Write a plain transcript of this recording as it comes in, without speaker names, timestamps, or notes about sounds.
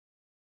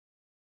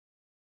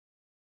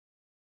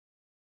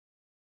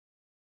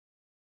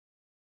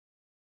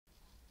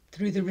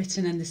Through the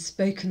written and the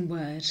spoken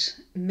word,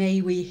 may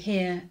we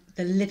hear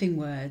the living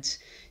word,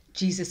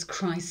 Jesus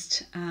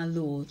Christ our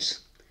Lord.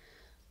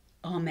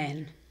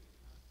 Amen.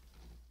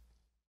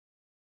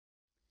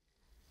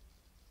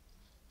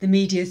 The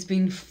media has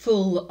been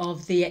full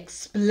of the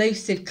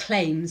explosive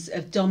claims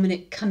of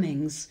Dominic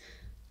Cummings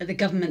at the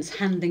government's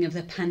handling of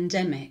the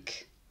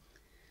pandemic.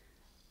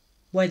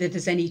 Whether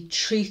there's any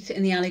truth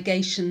in the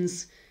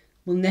allegations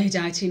will no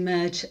doubt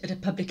emerge at a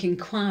public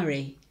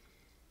inquiry,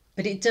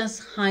 but it does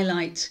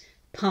highlight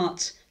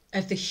part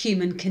of the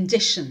human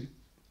condition.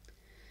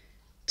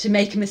 To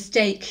make a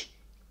mistake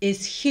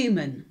is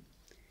human.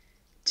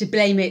 To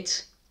blame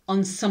it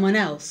on someone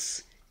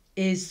else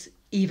is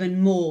even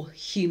more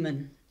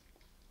human.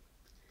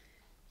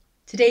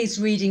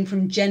 Today's reading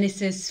from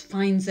Genesis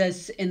finds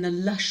us in the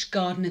lush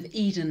Garden of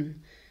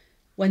Eden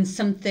when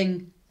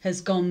something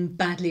has gone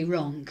badly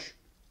wrong.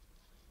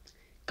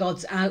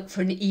 God's out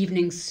for an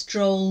evening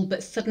stroll,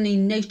 but suddenly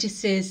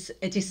notices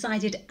a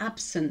decided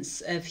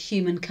absence of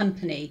human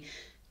company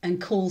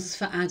and calls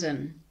for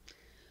Adam.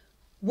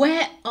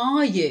 "Where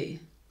are you?"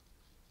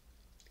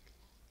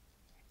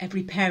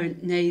 Every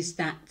parent knows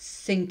that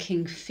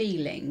sinking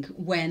feeling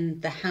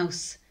when the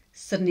house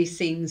suddenly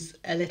seems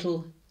a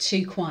little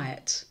too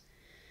quiet,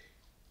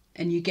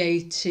 and you go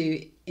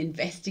to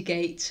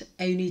investigate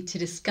only to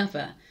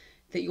discover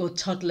that your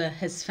toddler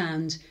has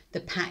found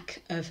the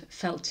pack of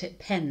felt tip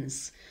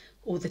pens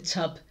or the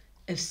tub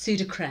of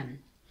Sudocrem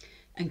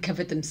and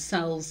covered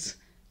themselves,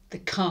 the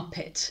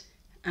carpet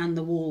and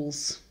the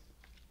walls.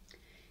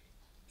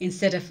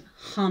 Instead of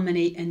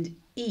harmony and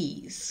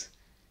ease,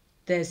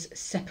 there's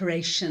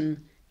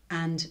separation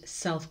and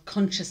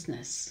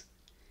self-consciousness.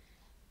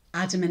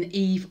 Adam and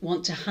Eve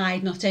want to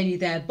hide not only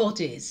their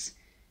bodies,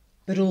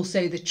 but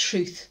also the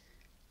truth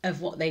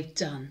of what they've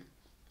done.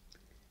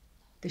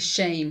 The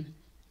shame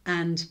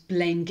and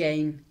blame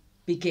game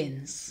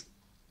begins.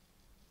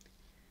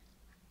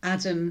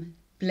 Adam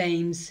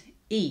blames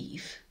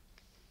Eve.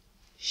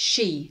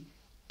 "She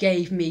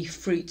gave me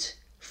fruit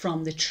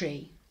from the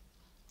tree."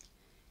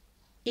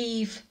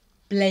 Eve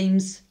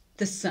blames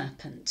the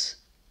serpent.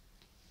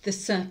 "The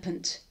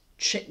serpent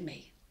tricked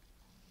me."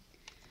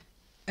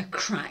 A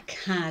crack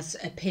has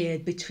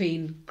appeared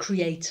between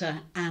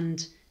creator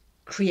and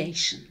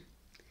creation.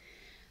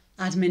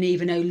 Adam and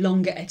Eve are no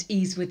longer at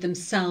ease with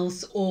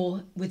themselves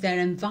or with their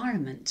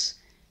environment.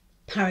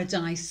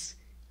 Paradise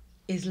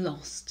is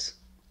lost.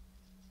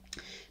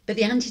 But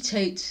the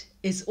antidote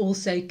is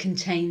also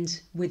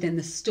contained within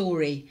the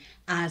story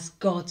as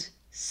God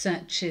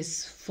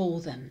searches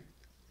for them.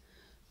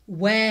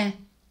 Where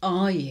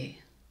are you?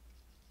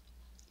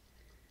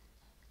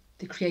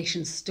 The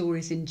creation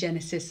stories in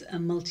Genesis are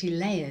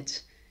multi-layered,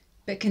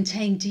 but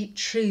contain deep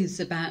truths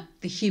about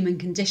the human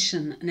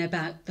condition and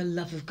about the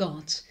love of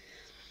God.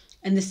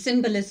 And the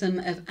symbolism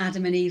of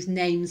Adam and Eve's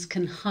names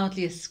can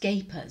hardly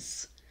escape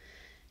us.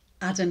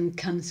 Adam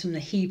comes from the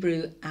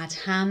Hebrew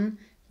Adham,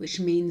 which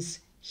means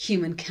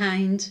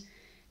humankind,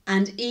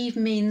 and Eve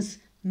means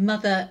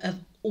mother of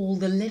all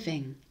the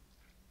living.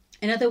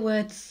 In other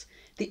words,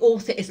 the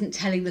author isn't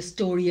telling the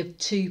story of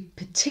two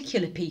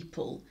particular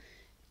people,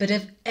 but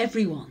of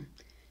everyone.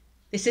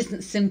 This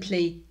isn't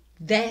simply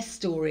their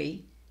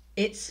story,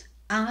 it's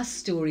our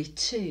story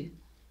too.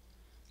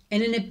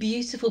 And in a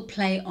beautiful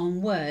play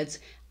on words,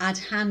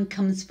 Adham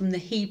comes from the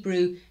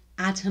Hebrew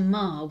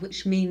Adhamah,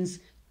 which means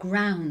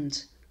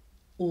ground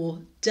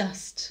or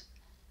dust.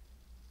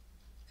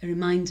 A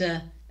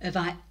reminder of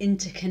our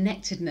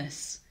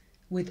interconnectedness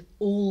with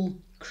all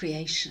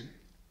creation.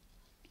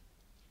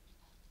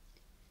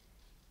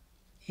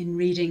 In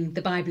reading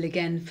the Bible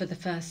again for the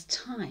first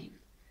time,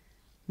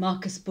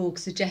 Marcus Borg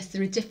suggests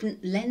there are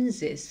different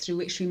lenses through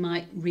which we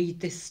might read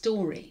this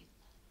story.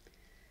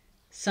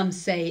 Some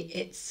say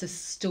it's a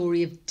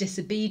story of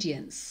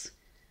disobedience.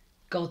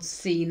 God's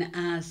seen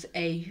as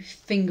a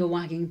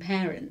finger-wagging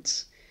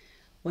parent.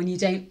 When you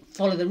don't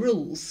follow the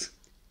rules,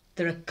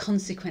 there are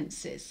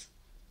consequences.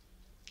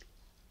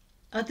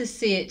 Others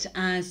see it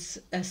as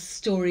a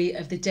story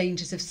of the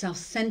dangers of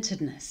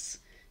self-centeredness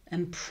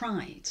and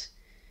pride.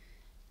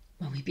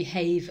 When we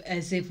behave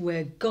as if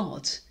we're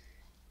God,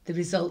 the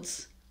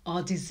results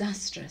are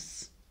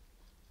disastrous.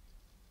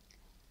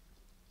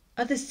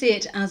 Others see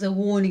it as a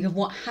warning of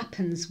what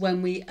happens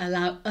when we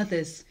allow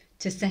others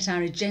to set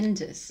our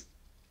agendas.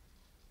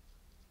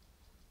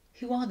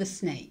 Who are the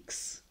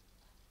snakes?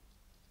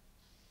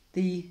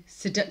 The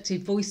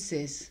seductive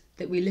voices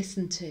that we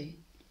listen to.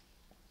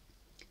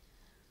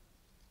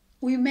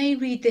 We may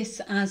read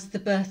this as the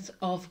birth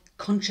of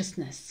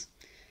consciousness,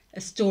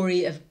 a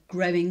story of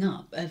growing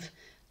up, of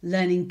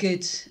learning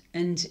good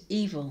and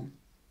evil.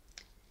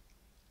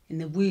 In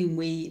the womb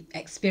we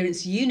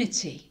experience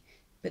unity,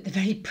 but the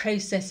very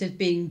process of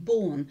being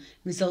born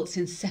results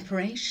in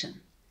separation.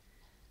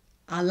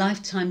 Our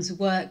lifetime's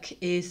work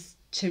is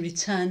to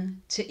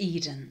return to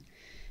Eden,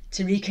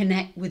 to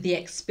reconnect with the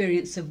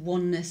experience of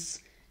oneness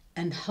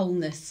and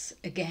wholeness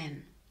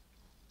again.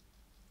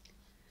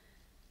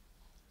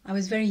 I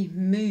was very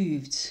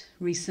moved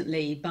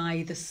recently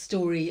by the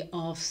story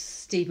of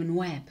Stephen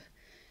Webb,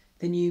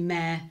 the new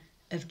mayor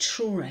of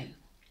Truro.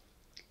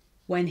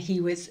 When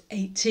he was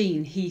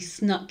 18, he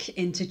snuck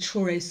into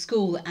Truro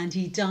School and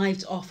he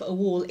dived off a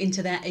wall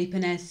into their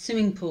open-air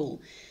swimming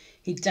pool.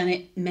 He'd done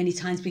it many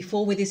times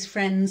before with his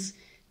friends,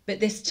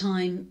 but this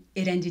time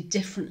it ended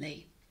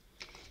differently.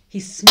 He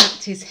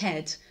smacked his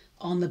head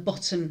on the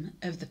bottom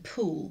of the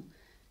pool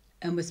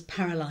and was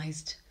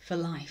paralysed for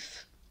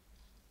life.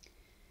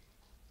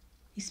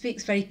 He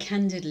speaks very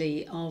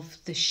candidly of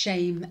the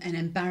shame and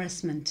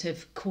embarrassment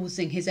of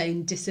causing his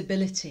own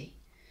disability,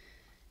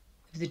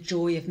 of the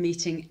joy of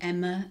meeting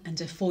Emma and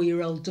her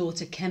 4-year-old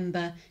daughter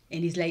Kemba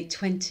in his late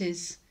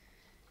 20s,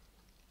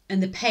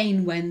 and the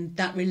pain when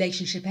that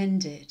relationship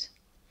ended,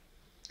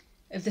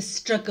 of the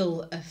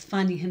struggle of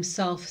finding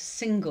himself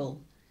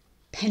single,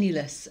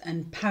 penniless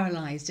and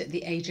paralysed at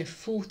the age of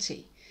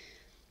 40,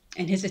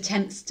 and his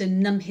attempts to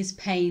numb his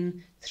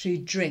pain through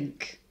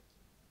drink,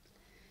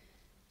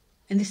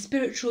 and the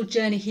spiritual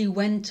journey he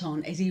went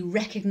on as he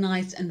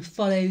recognised and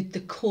followed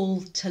the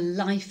call to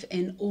life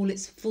in all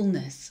its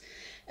fullness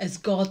as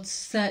God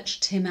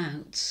searched him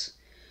out.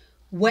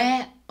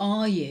 Where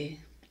are you?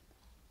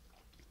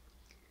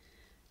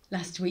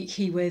 Last week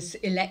he was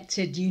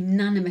elected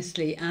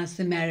unanimously as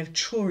the mayor of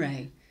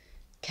Truro.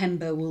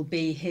 Kemba will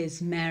be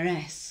his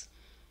mayoress.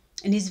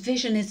 And his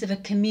vision is of a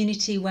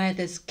community where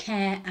there's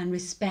care and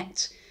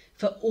respect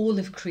for all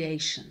of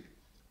creation.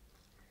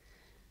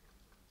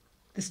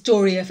 The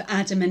story of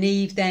Adam and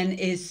Eve then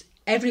is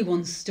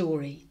everyone's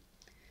story.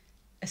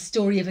 A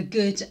story of a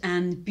good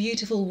and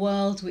beautiful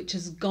world which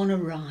has gone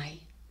awry.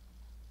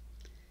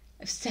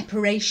 Of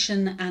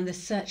separation and the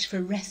search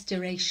for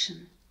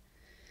restoration.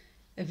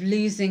 Of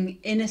losing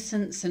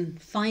innocence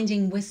and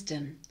finding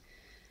wisdom.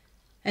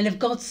 And of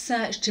God's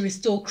search to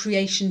restore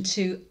creation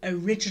to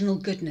original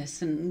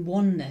goodness and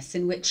oneness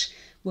in which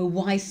we're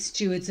wise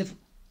stewards of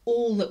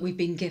all that we've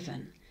been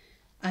given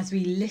as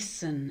we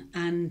listen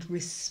and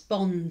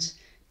respond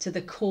to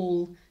the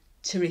call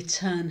to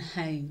return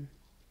home.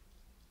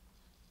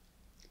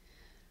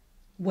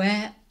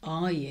 Where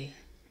are you?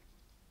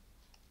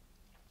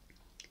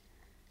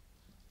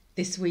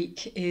 This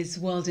week is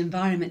World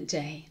Environment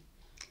Day,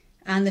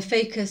 and the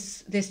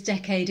focus this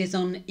decade is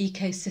on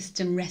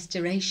ecosystem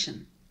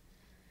restoration.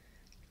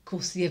 Of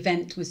course, the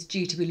event was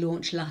due to be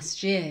launched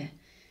last year,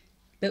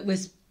 but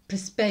was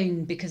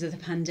postponed because of the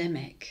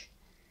pandemic.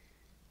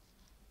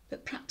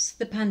 But perhaps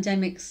the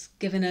pandemic's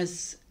given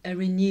us a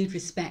renewed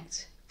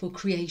respect for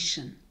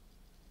creation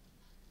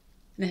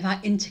and of how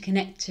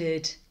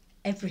interconnected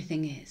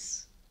everything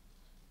is.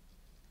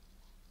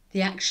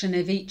 The action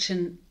of each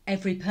and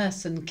every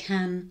person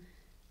can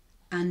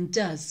and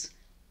does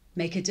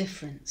make a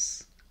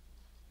difference.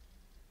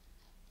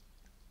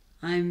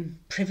 I'm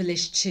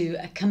privileged to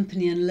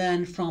accompany and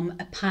learn from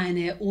a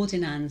pioneer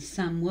ordinand,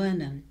 Sam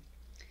Wernham.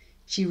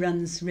 She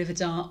runs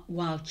Rev'd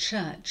Wild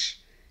Church,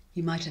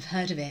 you might have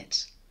heard of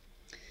it,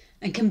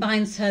 and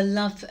combines her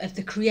love of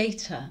the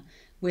Creator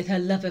with her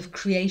love of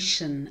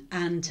creation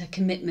and her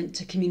commitment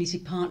to community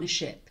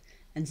partnership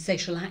and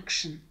social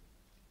action.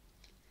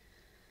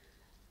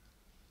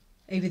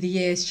 Over the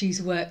years,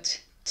 she's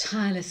worked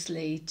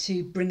tirelessly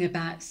to bring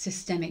about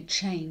systemic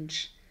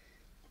change,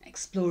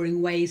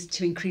 exploring ways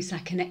to increase our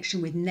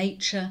connection with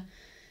nature,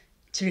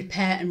 to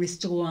repair and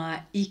restore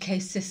our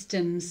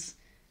ecosystems,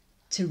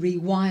 to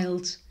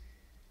rewild,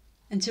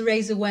 and to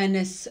raise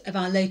awareness of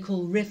our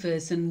local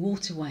rivers and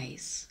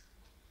waterways.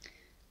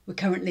 We're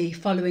currently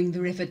following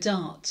the River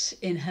Dart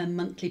in her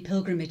monthly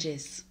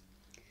pilgrimages.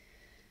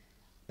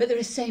 But there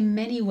are so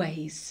many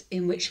ways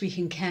in which we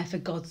can care for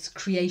God's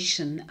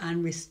creation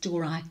and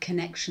restore our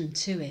connection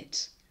to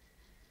it.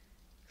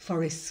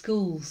 Forest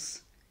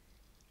schools,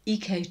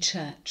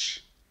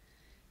 eco-church,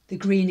 the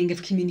greening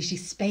of community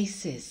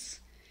spaces,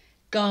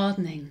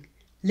 gardening,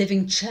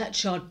 living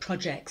churchyard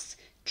projects,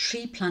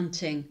 tree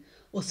planting,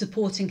 or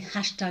supporting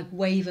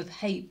 #Wave of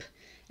Hope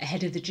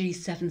ahead of the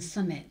G7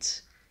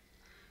 summit.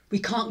 We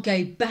can't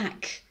go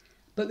back,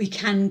 but we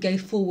can go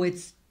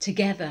forwards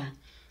together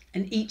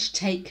and each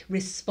take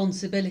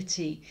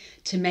responsibility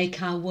to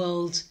make our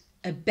world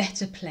a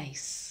better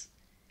place.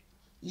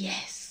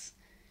 Yes,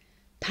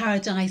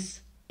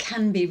 paradise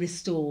can be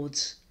restored.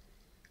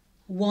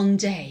 One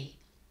day,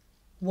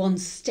 one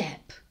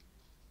step,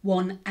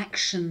 one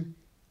action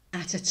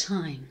at a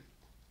time.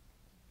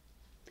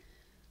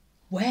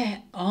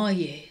 Where are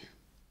you?